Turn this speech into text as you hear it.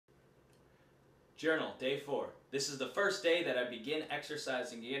Journal, day 4. This is the first day that I begin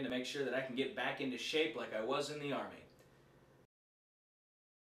exercising again to make sure that I can get back into shape like I was in the Army.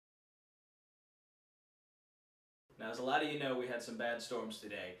 Now, as a lot of you know, we had some bad storms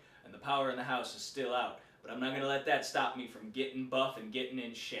today, and the power in the house is still out, but I'm not going to let that stop me from getting buff and getting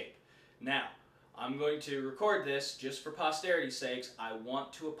in shape. Now, I'm going to record this just for posterity's sakes. I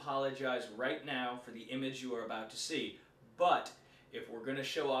want to apologize right now for the image you are about to see, but if we're going to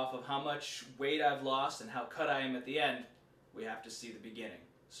show off of how much weight I've lost and how cut I am at the end, we have to see the beginning.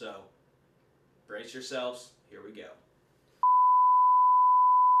 So, brace yourselves, here we go.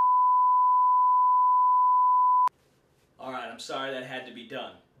 Alright, I'm sorry that had to be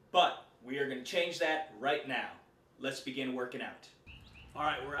done, but we are going to change that right now. Let's begin working out.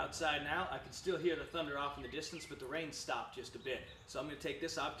 Alright, we're outside now. I can still hear the thunder off in the distance, but the rain stopped just a bit. So I'm going to take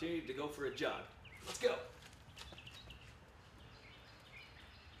this opportunity to go for a jog. Let's go!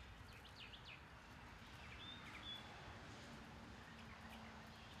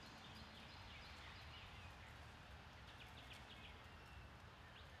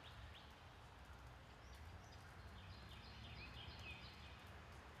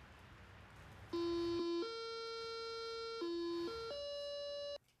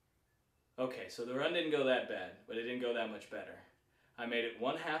 Okay, so the run didn't go that bad, but it didn't go that much better. I made it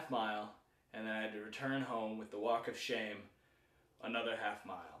 1/2 mile, and then I had to return home with the walk of shame another 1/2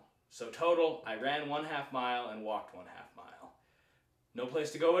 mile. So total, I ran 1/2 mile and walked 1/2 mile. No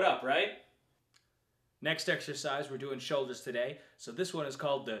place to go it up, right? Next exercise, we're doing shoulders today. So this one is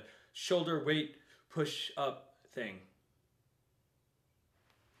called the shoulder weight push up thing.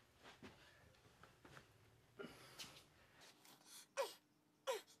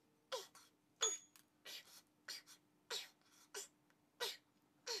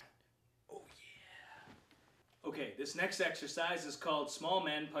 Okay, this next exercise is called small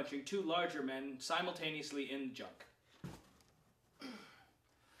men punching 2 larger men simultaneously in the junk.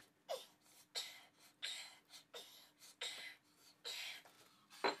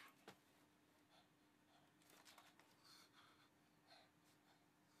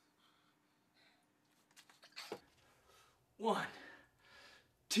 One,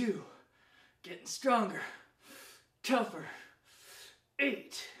 2, getting stronger, tougher,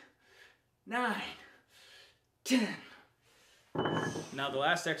 8, 9, 10. Now the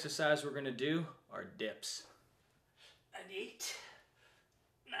last exercise we're going to do are dips. 98,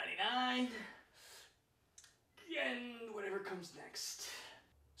 99, and whatever comes next.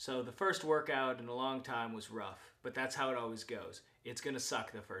 So the first workout in a long time was rough, but that's how it always goes. It's going to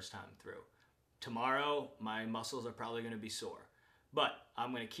suck the first time through. Tomorrow, my muscles are probably going to be sore, but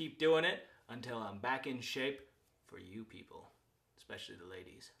I'm going to keep doing it until I'm back in shape for you people, especially the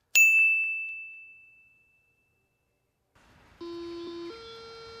ladies.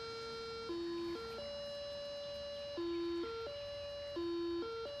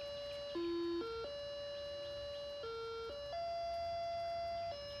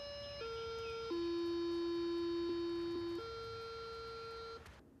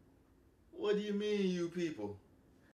 What do you mean, you people?